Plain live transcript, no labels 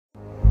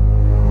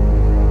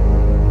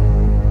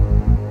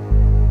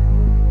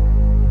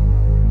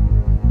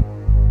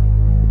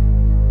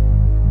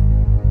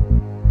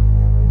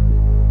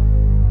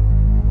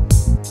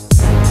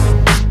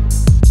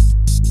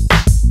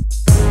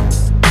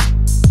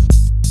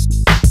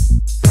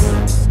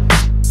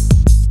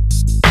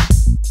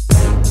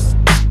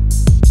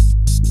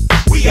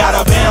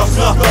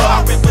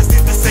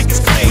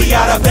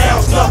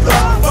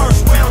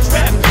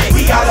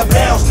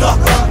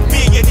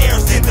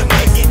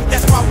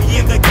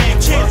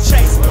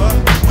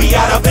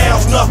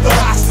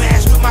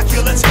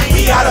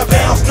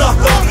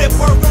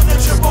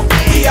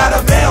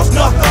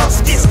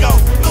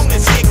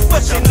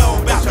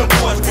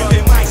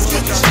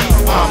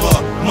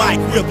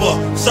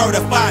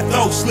my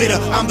throat slitter.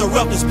 I'm the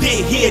roughest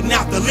pig hitting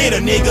out the litter,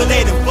 nigga.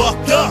 Let him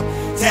fucked up.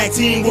 Tag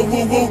team woo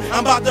woo woo.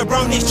 I'm about to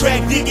burn this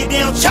track, dig it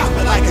down, chop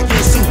it like a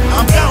Ginsu.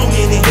 I'm gone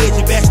in the head,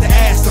 you best to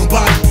ask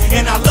somebody.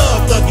 And I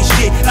love thugging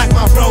shit like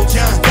my bro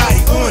John Gotti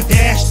on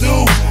Dash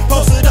through.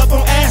 Posted up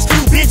on Ask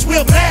You, bitch,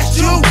 we'll blast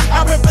you.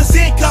 I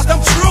represent cause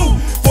I'm true.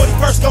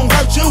 41st gon'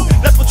 hurt you.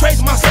 Let's portray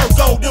my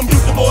circle. Them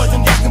Buka boys,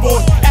 them Jackson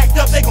boys. Act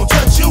up, they gon'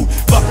 touch you.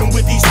 Fucking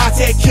with these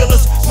high-tech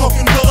killers.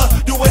 Smoking Willa.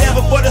 Do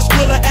whatever for the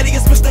Skrilla. Eddie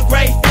is Mr.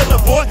 Gray Filler,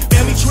 boy.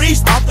 Family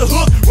trees off the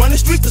hook. Run the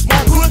streets, the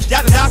smart hoods.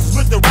 Y'all the houses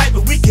with the right,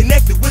 but we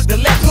connected with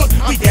the left hook.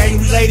 We gang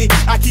related.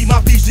 I keep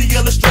my PG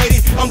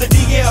illustrated. I'm the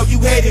DL,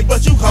 you hate it,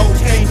 but you hoes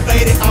can't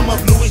fade it. I'm a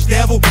bluish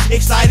devil.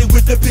 Excited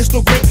with the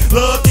pistol grip.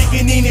 Love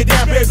thinking in it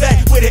down, bare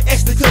back with an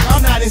extra clip.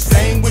 I'm not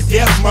insane with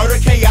death, murder,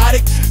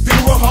 chaotic.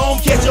 Funeral home,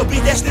 catch your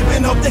beat that's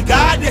slipping up to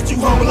God that you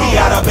home alone. We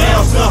out of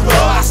bounds, knuckle.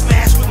 I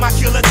smash with my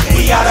killer team.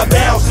 We out of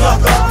bounds,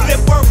 knuckle.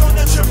 Flip work on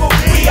the triple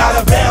B. We out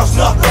of bounds,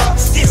 knuckle.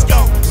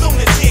 Cisco,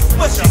 lunatic,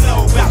 what you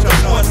know about the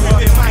boys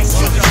ripping mics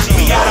to the shit.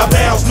 We out of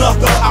bounds,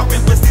 knuckle. I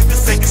represent the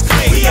sickest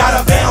clique. We out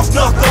of bounds,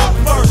 knuckle.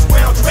 First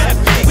round trap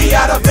pick. We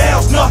out of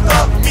bounds,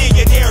 knuckle.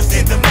 Millionaires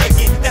in the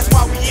making, that's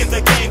why we in the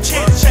game,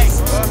 chase.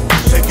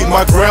 Taking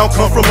my ground,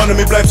 come from under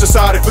me, blame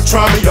society for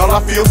trying me. All I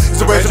feel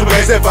is a rage of the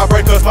waves that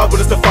vibrate, cause my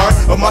bullets define.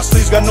 On my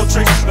sleeves got no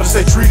tricks, but I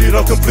say treated,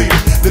 I'm completed.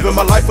 Living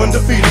my life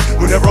undefeated.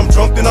 Whenever I'm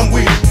drunk, then I'm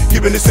weeded.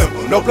 Keeping it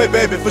simple, no play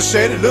baby for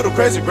shady. Little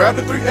crazy, grab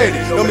the 380.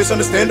 Don't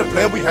misunderstand the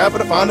plan we have for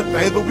the find the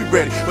pain, but we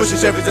ready. Pushing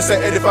Chevy to say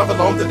 85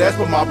 alone, to dash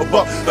with my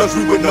buck.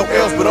 Luxury with no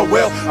L's, but oh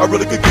well, I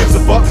really could give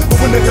a fuck. But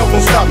when the hell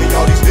won't stop me,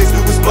 all these things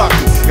do is block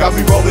me. Got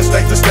me rolling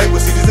state to state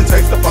with CDs and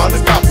tapes to find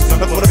the copies.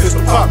 Sometimes when a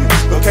pistol pop me,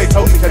 okay,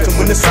 told me, catch him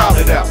when it's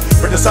solid out.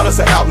 Break the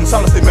silence of album,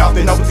 silence they mouth,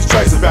 they know what these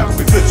trays about.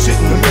 We flip shit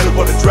in the middle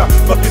of the drop.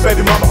 Fuck your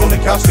baby mama on the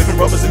couch, living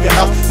rubbers in your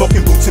house,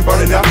 smoking boots and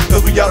burning out.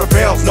 Cause we out of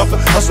bounds,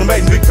 knuckle.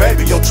 Hustlamade and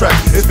BigBaby on track.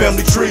 It's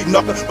family tree,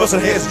 knuckle.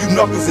 Bustin' heads, you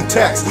knuckles and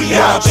tax. We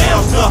out of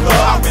bounds, knuckle.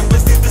 I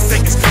represent the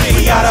sickest clique.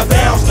 We out of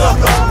bounds,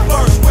 knuckle.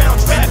 First round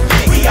trap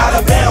pick. We out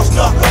of bounds,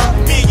 knuckle.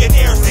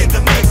 Millionaires in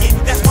the making,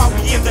 that's why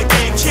we in the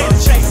game, chase.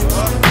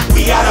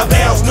 We out of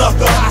bounds,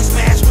 knuckle. I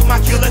smash with my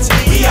killer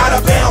team. We out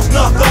of bounds,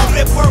 knuckle.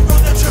 Flip work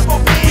on the triple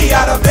B. We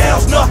out of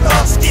bounds, knuckle.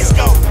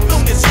 Cisco,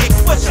 lunatic,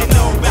 what you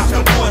know about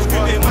the boys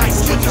ripping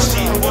mics to the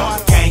shit, boy.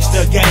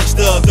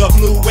 Gangster, the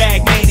blue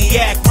rag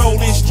maniac,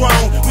 rolling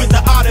strong with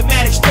the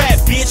automatic strap,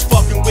 bitch.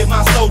 Fucking with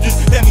my soldiers,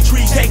 let me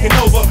trees taking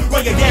over.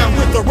 Run you down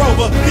with the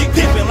rover, big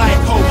pimpin' like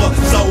Hova.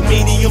 So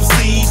many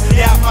MCs,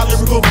 doubt my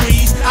lyrical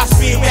breeze. I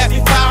spin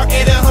rapid fire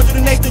at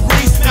 108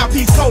 degrees. Now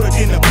peace colder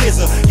than a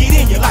blizzard. Get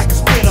in you like a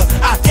splinter.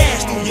 I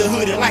dash through your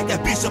hood and like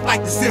that bitch up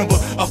like December.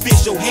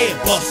 Official head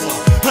buster,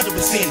 100%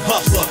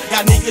 hustler.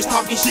 Y'all niggas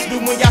talking shit, but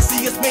when y'all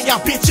see us, man,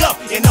 y'all bitch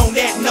up. And on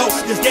that note,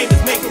 this game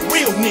is making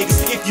real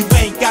niggas. If you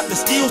ain't got the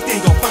skills, then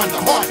go find the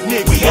heart,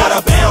 nigga. We out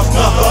of bounds,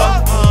 knuckle.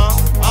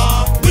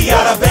 We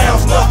out of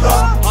bounds,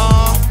 knuckle.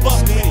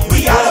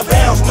 We out of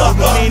bounds,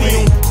 knuckle.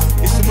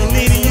 It's the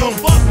millennium,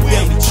 we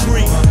ain't the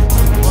tree.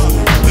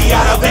 We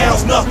out of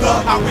bounds, knuckle.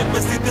 I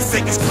represent the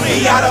sickest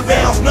clique. We out of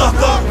bounds,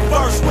 knuckle.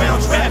 First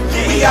round trap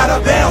pick. We out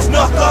of bounds,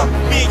 knuckle.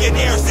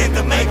 Millionaires in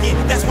the making,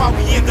 that's why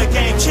we in the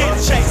game,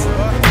 chase.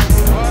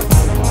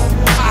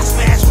 I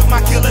smash with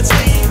my killer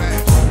team.